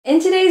In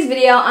today's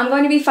video, I'm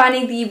going to be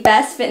finding the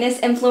best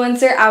fitness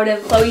influencer out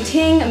of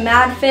Ting,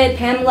 Madfit,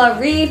 Pamela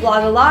Reif,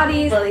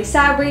 Blogilates, Lily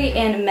Sabri,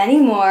 and many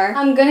more.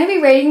 I'm going to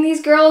be rating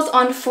these girls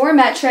on 4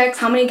 metrics: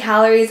 how many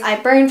calories I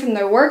burned from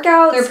their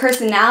workouts, their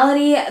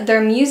personality,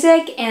 their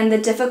music, and the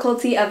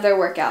difficulty of their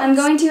workouts. I'm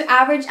going to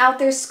average out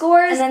their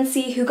scores and then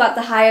see who got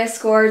the highest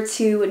score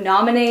to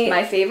nominate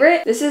my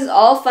favorite. This is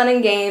all fun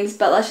and games,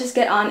 but let's just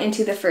get on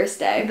into the first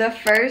day. The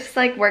first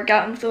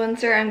workout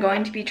influencer I'm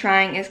going to be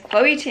trying is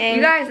Ting.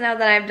 You guys know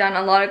that I've done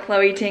a lot of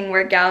Ting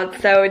workouts,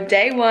 so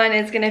day 1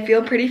 is gonna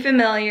feel pretty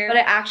familiar, but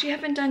I actually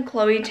haven't done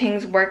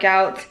Ting's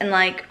workouts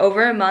in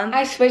over a month.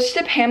 I switched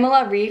to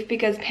Pamela Reif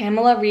because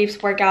Pamela Reif's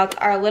workouts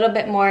are a little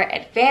bit more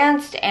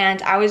advanced,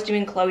 and I was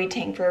doing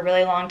Ting for a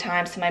really long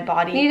time, so my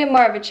body needed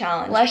more of a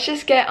challenge. Let's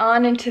just get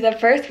on into the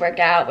first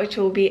workout, which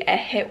will be a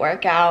HIIT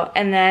workout,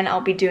 and then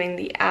I'll be doing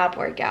the ab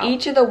workout.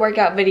 Each of the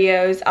workout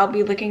videos, I'll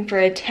be looking for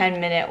a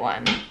 10-minute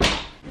one.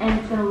 And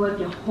it's gonna work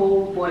your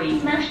whole body.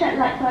 Smash that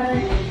like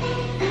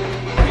button.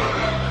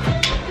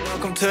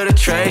 Welcome to the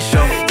trade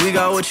show. We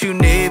got what you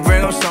need.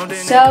 Bring up something.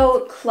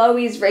 So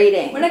Chloe's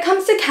rating. When it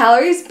comes to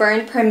calories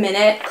burned per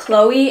minute,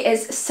 Chloe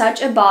is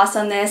such a boss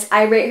on this.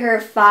 I rate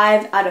her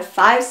 5 out of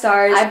 5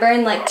 stars. I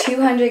burned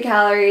 200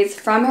 calories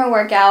from her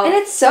workout, and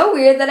it's so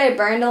weird that I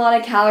burned a lot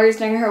of calories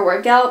during her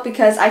workout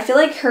because I feel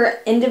like her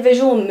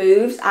individual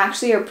moves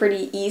actually are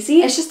pretty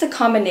easy. It's just the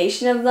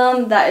combination of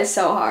them that is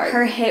so hard.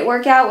 Her HIIT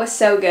workout was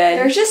so good.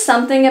 There's just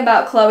something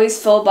about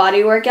Chloe's full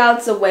body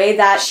workouts, the way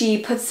that she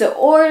puts the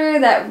order,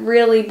 that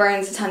really burns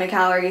a ton of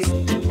calories.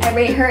 I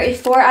rate her a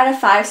 4 out of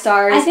 5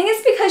 stars. I think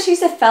it's because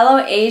she's a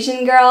fellow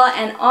Asian girl,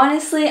 and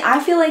honestly, I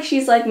feel like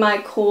she's like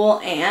my cool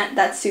aunt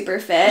that's super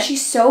fit.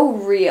 She's so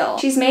real.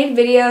 She's made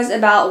videos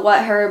about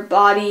what her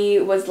body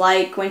was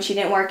like when she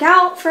didn't work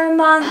out for a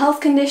month,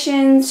 health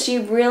conditions. She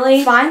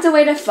really finds a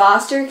way to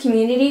foster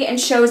community and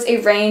shows a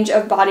range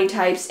of body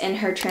types in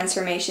her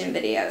transformation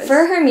videos.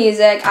 For her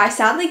music, I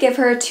sadly give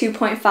her a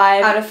 2.5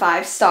 out of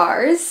 5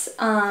 stars.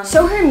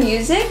 So her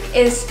music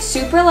is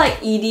super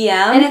EDM,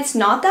 and it's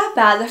not that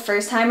bad the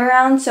first time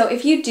around, so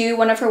if you do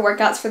one of her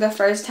workouts for the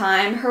first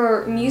time,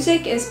 her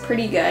music is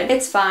pretty good.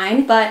 It's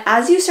fine, but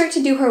as you start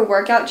to do her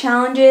workout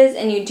challenges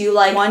and you do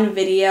one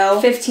video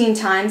 15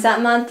 times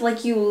that month,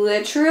 you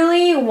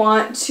literally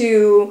want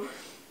to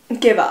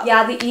give up.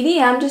 Yeah, the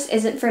EDM just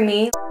isn't for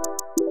me.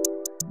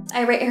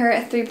 I rate her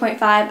a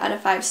 3.5 out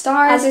of 5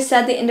 stars. As I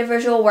said, the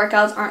individual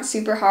workouts aren't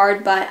super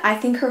hard, but I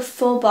think her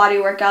full body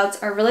workouts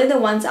are really the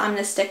ones that I'm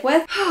gonna stick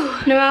with.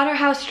 No matter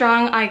how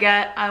strong I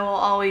get, I will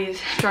always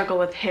struggle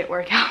with HIIT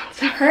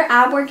workouts. Her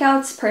ab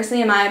workouts,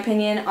 personally in my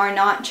opinion, are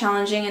not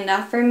challenging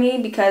enough for me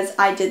because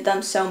I did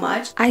them so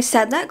much. I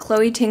said that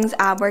Ting's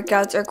ab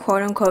workouts are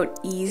quote-unquote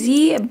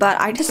easy, but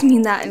I just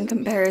mean that in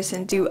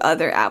comparison to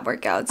other ab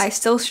workouts. I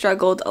still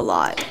struggled a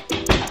lot.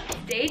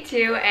 Day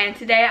 2, and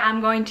today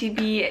I'm going to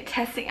be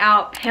testing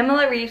out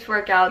Pamela Reif's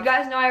workouts. You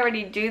guys know I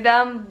already do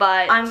them,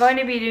 but I'm going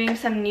to be doing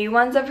some new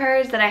ones of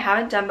hers that I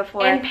haven't done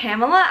before. And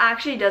Pamela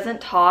actually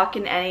doesn't talk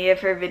in any of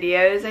her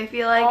videos, I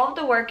feel like. All of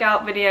the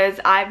workout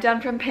videos I've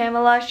done from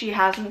Pamela, she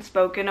hasn't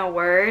spoken a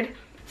word.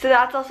 So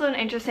that's also an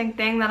interesting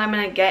thing that I'm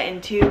gonna get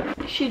into.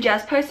 She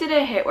just posted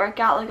a HIIT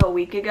workout a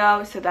week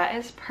ago, so that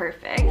is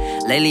perfect.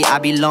 Lately I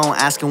be lone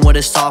asking what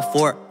it's all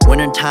for.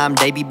 Wintertime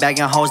they be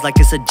bagging hoes like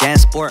it's a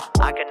dance sport.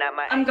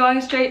 I'm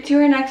going straight to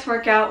her next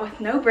workout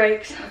with no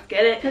breaks. Let's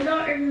get it. Hello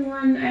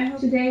everyone, I hope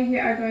today we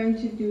are going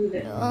to do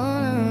this.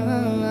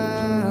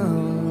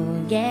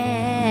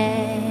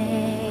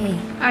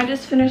 I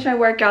just finished my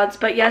workouts,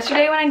 but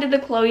yesterday when I did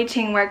the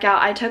Ting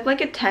workout, I took a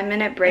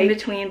 10-minute break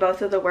between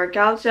both of the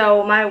workouts.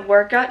 So my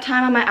workout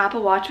time on my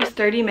Apple Watch was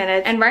 30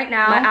 minutes, and right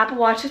now my Apple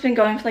Watch has been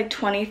going for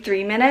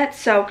 23 minutes.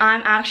 So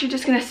I'm actually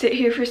just gonna sit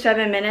here for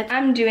 7 minutes.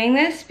 I'm doing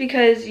this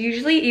because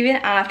usually even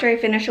after I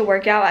finish a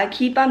workout, I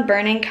keep on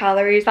burning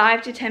calories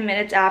 5 to 10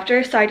 minutes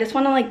after. So I just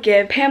want to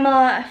give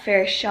Pamela a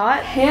fair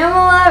shot.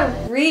 Pamela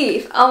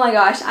Reif. Oh my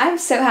gosh, I'm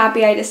so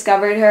happy I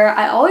discovered her.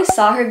 I always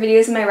saw her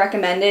videos in my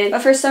recommended,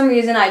 but for some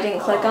reason I didn't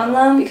click on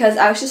them because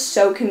I was just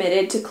so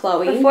committed to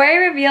Chloe. Before I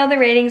reveal the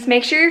ratings,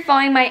 make sure you're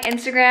following my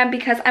Instagram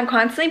because I'm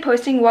constantly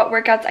posting what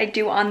workouts I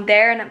do on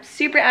there, and I'm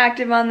super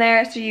active on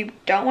there, so you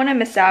don't want to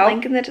miss out.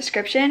 Link in the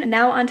description.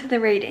 Now onto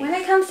the rating. When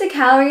it comes to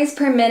calories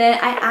per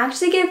minute, I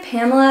actually give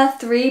Pamela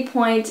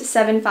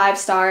 3.75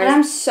 stars. And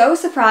I'm so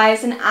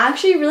surprised and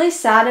actually really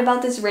sad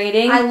about this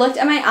rating. I looked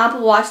at my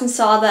Apple Watch and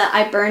saw that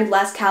I burned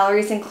less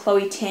calories than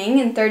Ting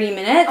in 30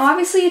 minutes.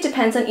 Obviously, it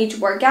depends on each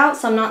workout,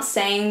 so I'm not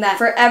saying that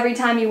for every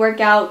time you work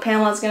out,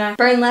 Pamela's gonna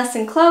burn less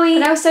than Chloe,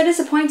 but I was so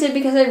disappointed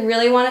because I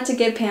really wanted to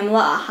give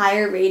Pamela a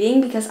higher rating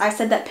because I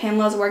said that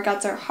Pamela's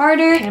workouts are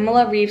harder.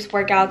 Pamela Reif's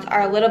workouts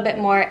are a little bit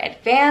more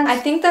advanced. I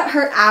think that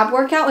her ab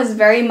workout was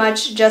very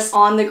much just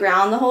on the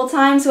ground the whole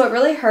time, so it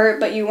really hurt,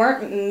 but you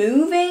weren't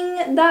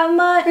moving that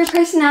much. Her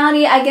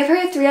personality, I give her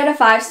a 3 out of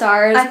 5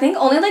 stars. I think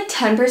only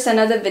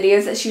 10% of the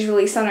videos that she's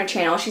released on her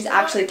channel, she's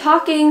actually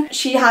talking.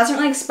 She hasn't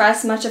really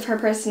expressed much of her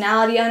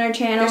personality on her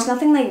channel. There's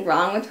nothing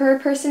wrong with her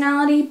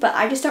personality, but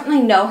I just don't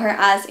really know her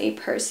as a a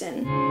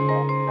person.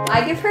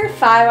 I give her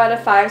 5 out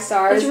of 5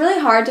 stars. It's really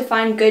hard to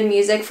find good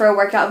music for a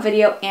workout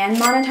video and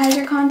monetize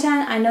your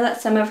content. I know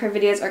that some of her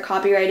videos are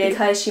copyrighted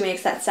because she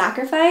makes that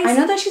sacrifice. I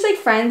know that she's like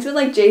friends with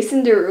like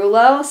Jason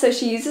Derulo, so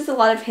she uses a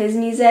lot of his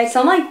music.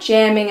 So I'm like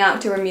jamming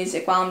out to her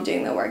music while I'm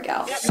doing the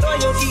workout.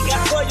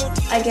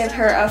 I give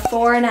her a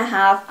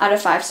 4.5 out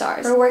of 5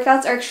 stars. Her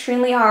workouts are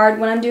extremely hard.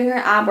 When I'm doing her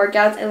ab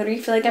workouts, I literally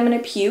feel like I'm gonna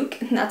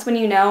puke. And that's when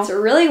you know it's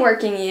really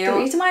working you. The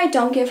reason why I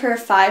don't give her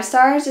 5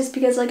 stars is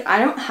because like I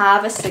don't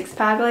have a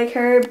 6-pack like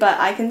her, but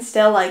I can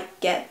still like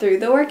get through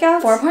the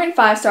workout.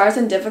 4.5 stars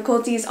on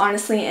difficulty is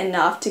honestly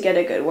enough to get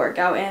a good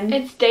workout in.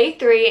 It's day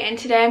 3 and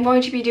today I'm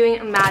going to be doing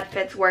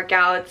Madfit's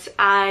workouts.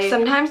 I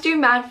sometimes do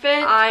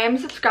Madfit. I am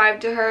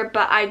subscribed to her,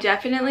 but I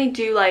definitely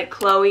do like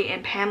Chloe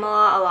and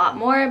Pamela a lot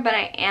more, but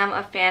I am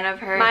a fan of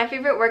her. My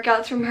favorite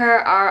workouts from her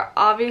are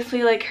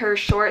obviously like her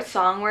short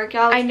song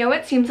workouts. I know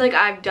it seems like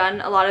I've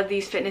done a lot of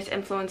these fitness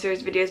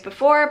influencers videos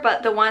before,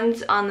 but the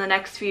ones on the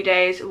next few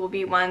days will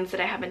be ones that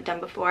I haven't done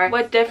before.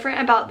 What's different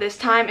about this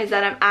time is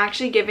that I'm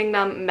actually giving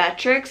them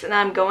metrics and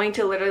I'm going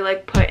to literally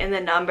like put in the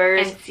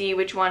numbers and see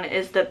which one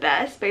is the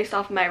best based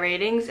off of my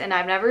ratings, and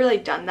I've never really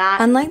done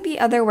that. Unlike the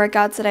other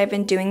workouts that I've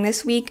been doing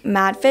this week,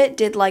 Madfit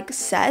did like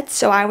sets,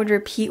 so I would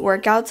repeat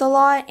workouts a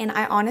lot, and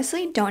I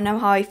honestly don't know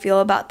how I feel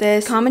about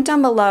this. Comment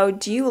down below,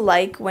 do you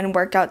like when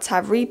workouts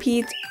have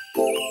repeats?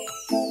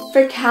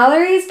 For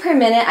calories per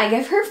minute, I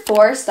give her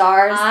 4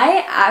 stars.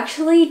 I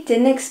actually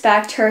didn't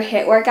expect her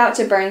HIIT workout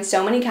to burn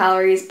so many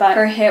calories, but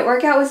her HIIT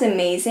workout was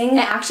amazing.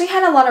 It actually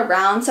had a lot of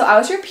rounds, so I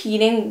was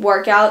repeating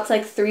workouts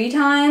like 3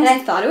 times, and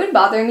I thought it would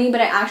bother me,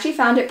 but I actually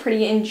found it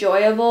pretty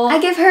enjoyable. I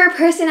give her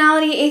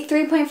personality a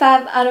 3.5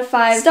 out of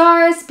 5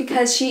 stars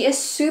because she is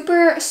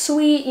super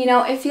sweet. You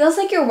know, it feels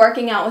like you're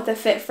working out with a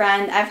fit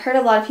friend. I've heard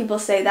a lot of people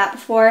say that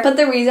before, but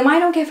the reason why I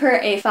don't give her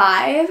a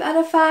 5 out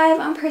of 5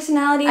 on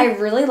personality, I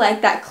really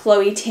like that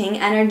Chloe Ting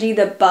energy,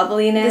 the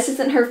bubbliness. This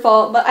isn't her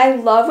fault, but I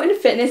love when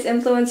fitness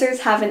influencers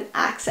have an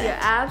accent. Your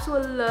abs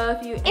will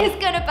love you. It's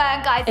gonna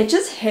burn, guys. It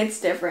just hits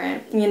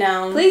different, you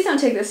know? Please don't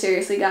take this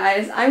seriously,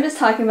 guys. I'm just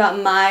talking about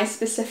my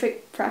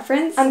specific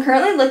preference. I'm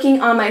currently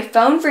looking on my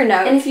phone for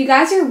notes, and if you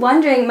guys are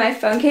wondering, my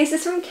phone case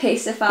is from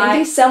Casetify. Thank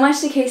you so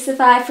much to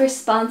Casetify for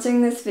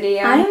sponsoring this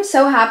video. I am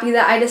so happy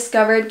that I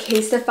discovered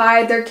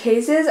Casetify. Their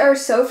cases are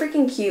so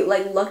freaking cute.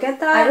 Like, look at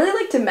that. I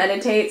really like to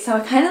meditate, so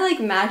it kind of like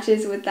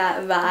matches with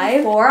that vibe.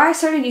 Before I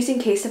started using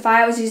Casetify,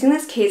 I was using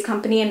this case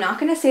company. I'm not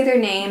gonna say their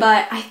name,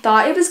 but I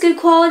thought it was good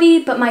quality,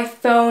 but my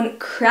phone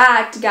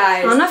cracked,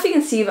 guys. I don't know if you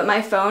can see, but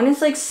my phone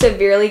is like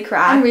severely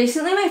cracked. And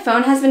recently my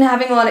phone has been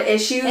having a lot of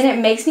issues, and it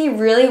makes me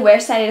really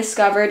wish that I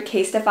discovered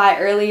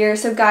Casetify earlier.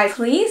 So guys,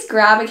 please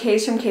grab a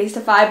case from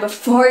Casetify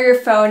before your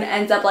phone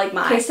ends up like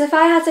mine.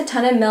 Casetify has a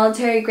ton of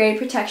military grade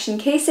protection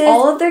cases.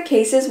 All of their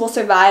cases will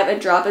survive a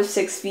drop of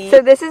 6 feet.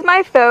 So this is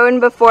my phone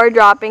before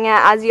dropping it.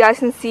 As you guys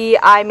can see,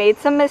 I made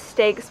some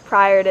mistakes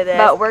prior to this,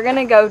 but we're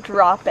gonna go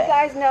drop it. You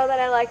guys know that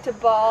I like to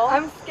ball.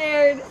 I'm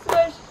scared.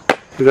 Smush.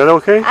 Is that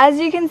okay? As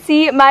you can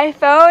see, my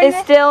phone is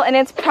still in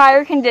its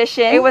prior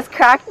condition. It was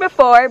cracked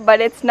before, but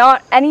it's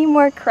not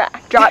anymore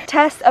cracked. Drop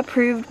test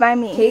approved by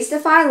me.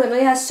 Casetify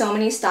literally has so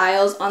many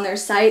styles on their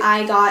site.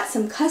 I got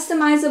some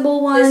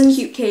customizable ones. This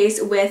cute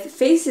case with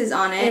faces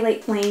on it. A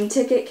like plane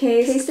ticket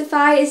case.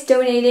 Casetify is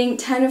donating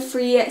 10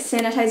 free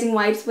sanitizing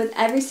wipes with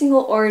every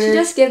single order to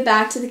just give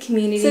back to the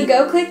community. So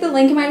go click the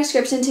link in my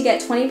description to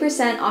get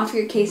 20% off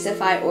your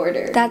Casetify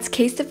order. That's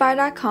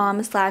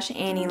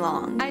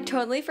casetify.com/AnnieLong. I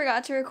totally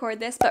forgot to record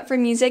this, but for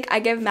music, I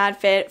give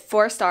Madfit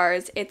 4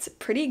 stars. It's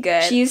pretty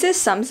good. She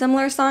uses some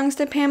similar songs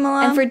to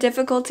Pamela, and for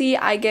difficulty,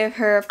 I give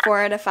her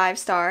 4 out of 5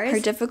 stars. Her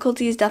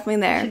difficulty is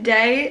definitely there.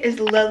 Today is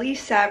Lily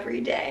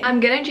Savory Day. I'm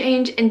gonna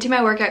change into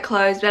my workout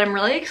clothes, but I'm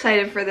really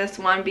excited for this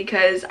one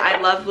because I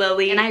love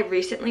Lily, and I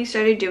recently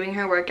started doing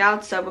her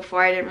workouts, so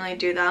before I didn't really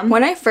do them.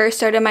 When I first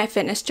started my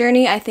fitness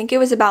journey, I think it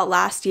was about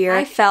last year,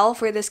 I fell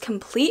for this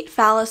complete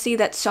fallacy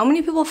that so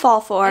many people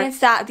fall for, and it's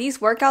that these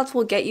workouts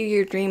will get you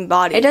your dream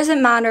body. It doesn't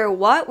matter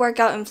what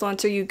workout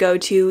influencer you go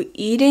to,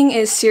 eating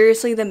is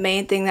seriously the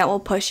main thing that will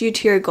push you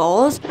to your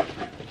goals.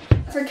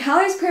 For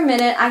calories per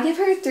minute, I give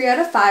her 3 out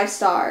of 5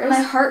 stars. My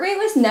heart rate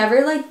was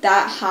never like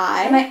that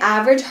high. My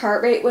average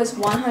heart rate was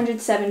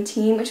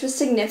 117, which was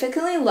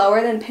significantly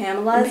lower than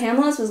Pamela's. And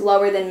Pamela's was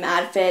lower than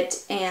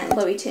Madfit and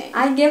Chloe Ting.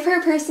 I give her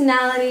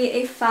personality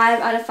a 5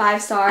 out of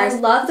 5 stars. I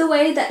love the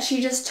way that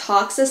she just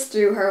talks us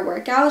through her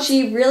workouts.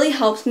 She really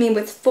helps me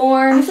with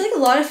form. I feel like a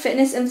lot of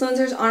fitness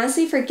influencers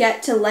honestly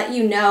forget to let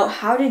you know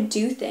how to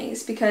do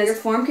things because your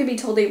form could be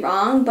totally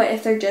wrong, but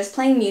if they're just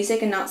playing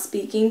music and not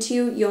speaking to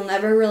you, you'll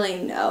never really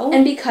know.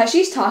 And because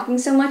she's talking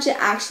so much, it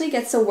actually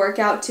gets the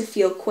workout to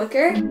feel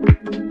quicker.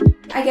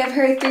 I give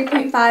her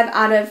 3.5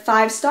 out of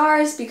 5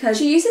 stars because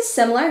she uses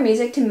similar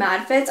music to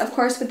Madfit's. Of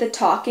course, with the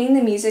talking,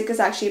 the music is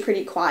actually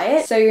pretty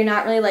quiet, so you're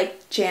not really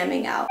like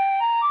jamming out.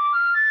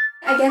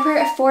 I I give her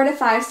a 4 to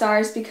 5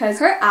 stars because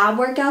her ab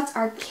workouts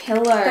are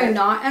killer. They're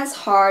not as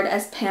hard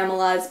as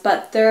Pamela's,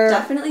 but they're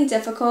definitely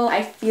difficult.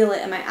 I feel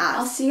it in my abs.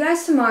 I'll see you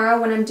guys tomorrow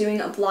when I'm doing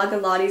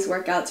Blogilates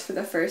workouts for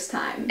the first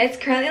time. It's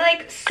currently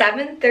like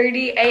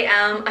 7:30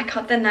 a.m. I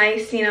caught the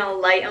nice, you know,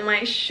 light on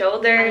my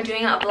shoulder. I'm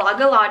doing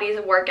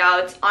Blogilates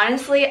workouts.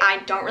 Honestly, I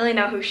don't really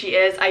know who she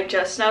is. I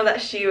just know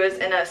that she was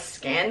in a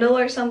scandal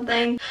or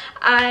something.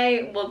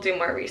 I will do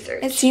more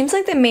research. It seems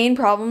like the main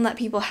problem that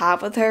people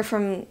have with her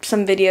from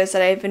some videos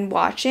that I've been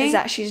watching is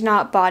that she's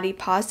not body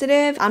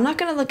positive. I'm not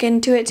gonna look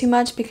into it too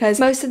much because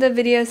most of the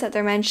videos that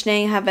they're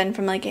mentioning have been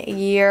from like a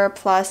year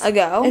plus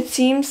ago. It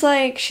seems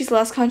like she's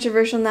less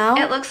controversial now.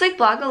 It looks like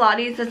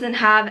Blogilates doesn't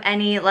have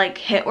any like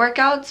HIIT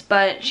workouts,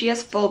 but she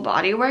has full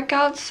body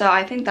workouts, so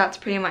I think that's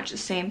pretty much the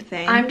same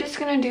thing. I'm just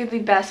gonna do the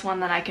best one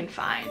that I can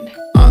find.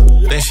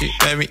 Then she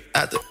met me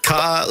at the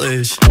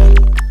college.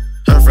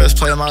 Her friends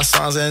play my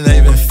songs and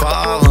they've been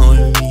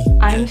following me.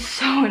 I'm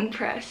so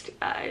impressed,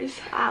 guys.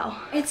 Wow.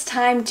 It's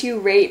time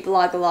to rate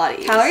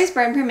Blogilates. Calories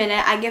burned per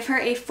minute, I give her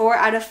a 4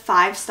 out of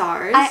 5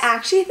 stars. I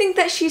actually think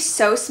that she's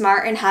so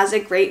smart and has a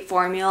great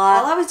formula.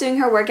 While I was doing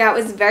her workout,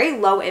 it was very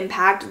low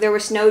impact. There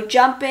was no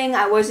jumping.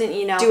 I wasn't,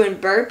 you know, doing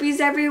burpees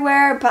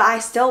everywhere, but I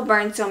still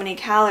burned so many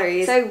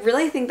calories. So I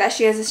really think that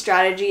she has a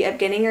strategy of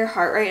getting her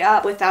heart rate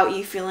up without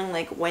you feeling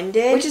like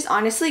winded, which is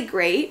honestly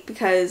great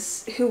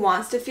because who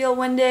wants to feel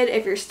winded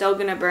if you're still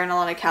gonna burn a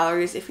lot of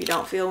calories if you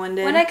don't feel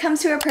winded. When it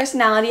comes to her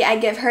personality, I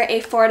give her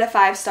a 4 to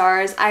 5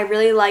 stars. I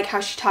really like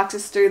how she talks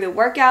us through the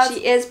workout.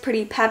 She is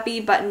pretty peppy,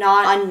 but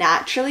not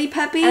unnaturally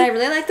peppy. And I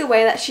really like the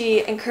way that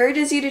she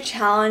encourages you to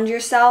challenge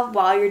yourself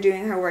while you're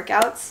doing her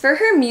workouts. For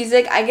her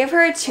music, I give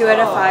her a 2 out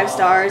of 5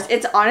 stars.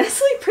 It's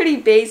honestly pretty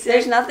basic.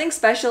 There's nothing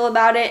special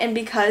about it, and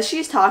because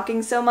she's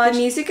talking so much, the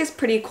music is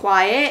pretty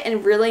quiet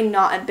and really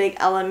not a big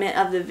element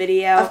of the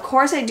video. Of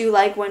course, I do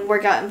like when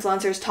workout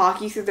influencers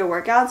talk you through their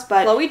workouts,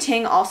 but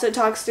Ting also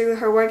talks through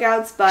her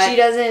workouts, but she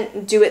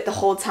doesn't do it the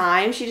whole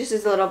time. She just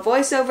does a little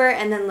voiceover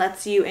and then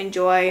lets you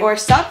enjoy or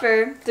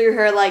suffer through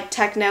her like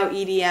techno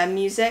EDM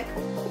music.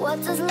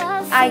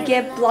 I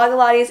give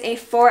Blogilates a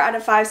 4 out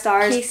of 5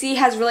 stars. Casey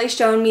has really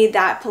shown me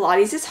that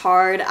Pilates is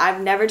hard.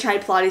 I've never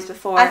tried Pilates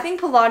before. I think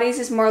Pilates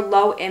is more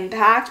low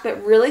impact,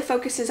 but really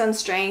focuses on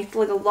strength.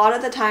 Like a lot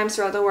of the times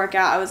throughout the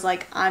workout, I was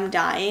like, I'm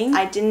dying.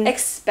 I didn't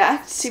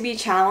expect to be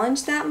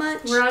challenged that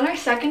much. We're on our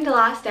second to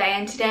last day,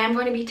 and today I'm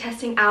going to be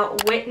testing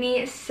out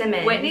Whitney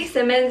Simmons. Whitney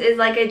Simmons is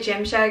like a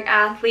Gymshark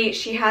athlete.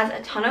 She has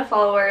a ton of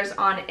followers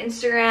on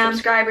Instagram,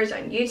 subscribers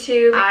on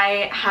YouTube.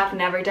 I have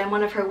never done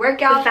one of her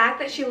workouts. The fact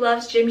that she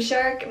loves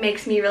Gymshark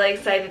makes me really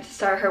excited to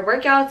start her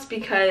workouts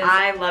because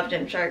I love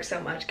Gymshark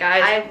so much,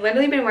 guys. I've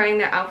literally been wearing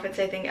their outfits,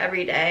 I think,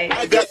 every day.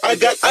 I got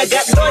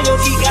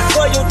royalty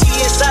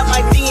inside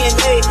my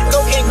DNA.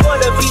 Cocaine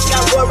water, peace,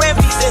 got war and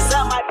peace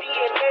inside my DNA.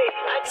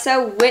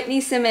 So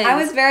Whitney Simmons, I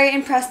was very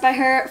impressed by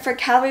her. For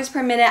calories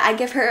per minute, I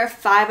give her a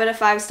 5 out of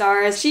 5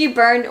 stars. She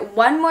burned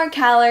 1 more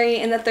calorie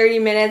in the 30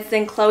 minutes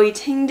than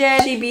Ting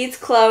did. She beats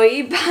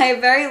Chloe by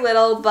very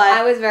little, but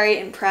I was very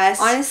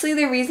impressed. Honestly,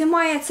 the reason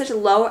why I had such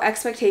low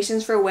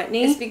expectations for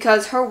Whitney is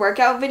because her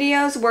workout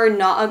videos were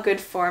not a good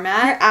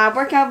format. Her ab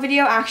workout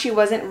video actually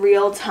wasn't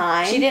real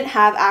time. She didn't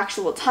have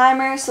actual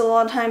timers, so a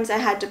lot of times I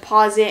had to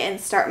pause it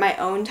and start my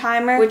own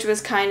timer, which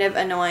was kind of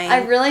annoying.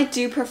 I really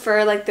do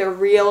prefer like the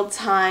real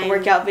time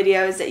workout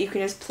videos that you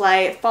can just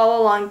play, follow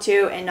along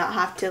to, and not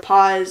have to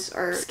pause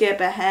or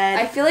skip ahead.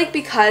 I feel like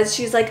because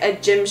she's like a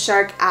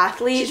Gymshark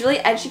athlete, she's really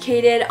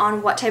educated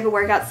on what type of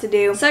workouts to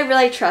do, so I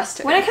really trust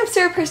her. When it comes to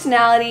her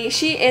personality,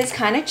 she is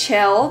kind of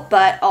chill,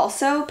 but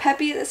also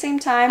peppy at the same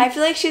time. I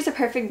feel like she has a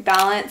perfect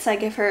balance. I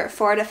give her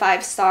 4 to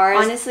 5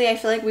 stars. Honestly, I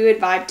feel like we would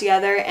vibe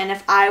together, and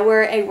if I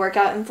were a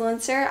workout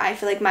influencer, I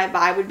feel like my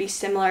vibe would be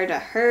similar to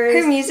hers.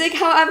 Her music,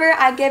 however,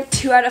 I give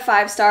 2 out of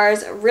 5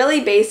 stars.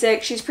 Really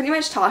basic. She's pretty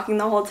much talking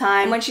the whole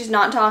time. When she's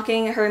not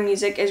talking, her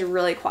music is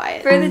really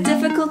quiet. For the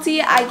difficulty,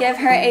 I give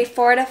her a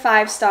 4 to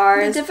 5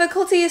 stars. The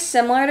difficulty is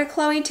similar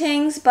to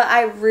Ting's, but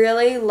I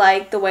really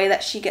like the way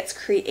that she gets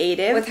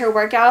creative with her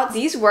workouts.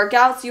 These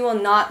workouts you will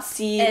not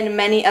see in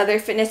many other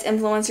fitness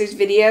influencers'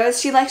 videos.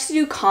 She likes to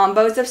do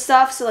combos of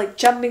stuff, so like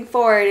jumping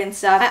forward and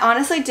stuff. I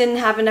honestly didn't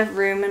have enough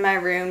room in my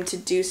room to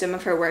do some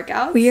of her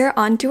workouts. We are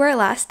on to our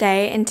last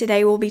day, and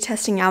today we'll be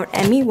testing out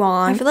Emmy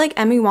Wong. I feel like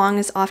Emmy Wong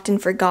is often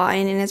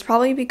forgotten, and it's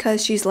probably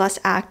because she's less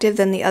active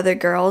than the other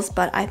girls,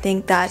 but I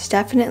think that's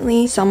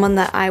definitely someone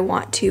that I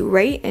want to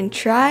rate and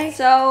try.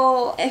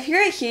 So if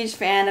you're a huge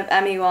fan of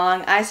Emmy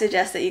Wong, I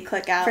suggest that you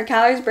click out. For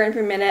calories burned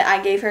per minute,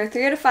 I gave her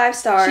 3 out of 5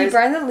 stars. She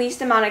burned the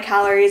least amount of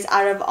calories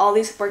out of all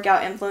these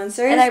workout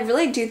influencers, and I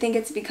really do think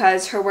it's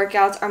because her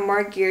workouts are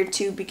more geared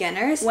to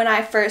beginners. When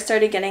I first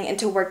started getting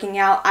into working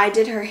out, I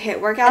did her HIIT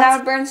workouts, and I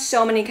would burn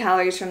so many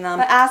calories from them.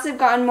 But as I've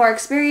gotten more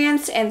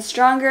experienced and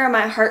stronger,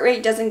 my heart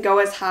rate doesn't go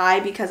as high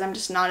because I'm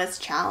just not as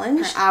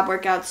challenged. Her ab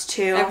workouts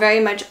too are very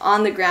much on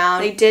on the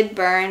ground. They did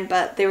burn,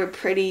 but they were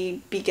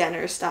pretty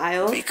beginner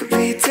style.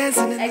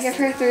 I give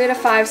her 3 out of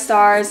 5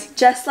 stars,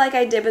 just like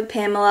I did with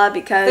Pamela,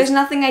 because there's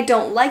nothing I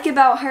don't like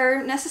about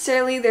her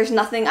necessarily. There's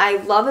nothing I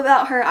love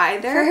about her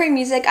either. For her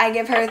music, I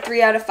give her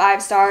 3 out of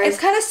 5 stars. It's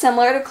kind of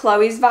similar to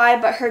Chloe's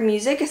vibe, but her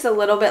music is a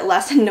little bit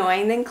less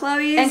annoying than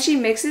Chloe's, and she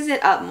mixes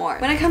it up more.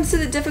 When it comes to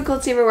the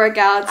difficulty of her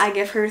workouts, I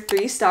give her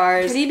 3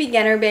 stars. Pretty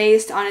beginner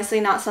based, honestly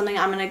not something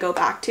I'm gonna go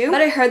back to.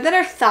 But I heard that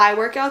her thigh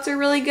workouts are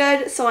really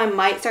good, so I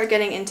might start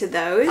getting into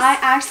those. I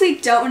actually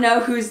don't know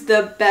who's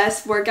the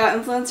best workout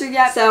influencer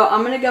yet, so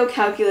I'm gonna go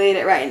calculate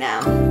it right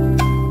now.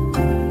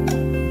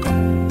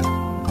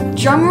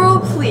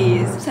 Drumroll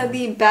please. So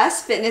the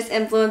best fitness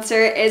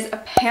influencer is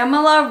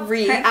Pamela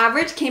Reif. Her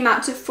average came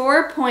out to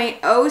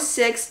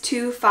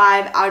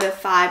 4.0625 out of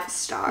 5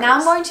 stars. Now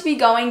I'm going to be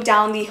going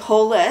down the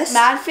whole list.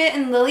 Madfit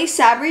and Lily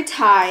Sabri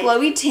tied,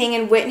 Chloe Ting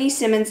and Whitney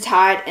Simmons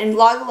tied, and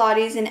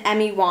Vlogalotti's and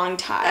Emmy Wong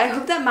tied. I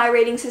hope that my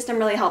rating system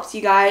really helps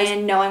you guys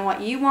in knowing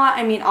what you want.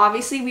 I mean,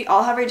 obviously we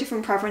all have our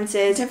different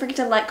preferences. Don't forget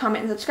to like,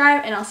 comment, and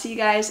subscribe, and I'll see you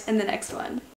guys in the next one.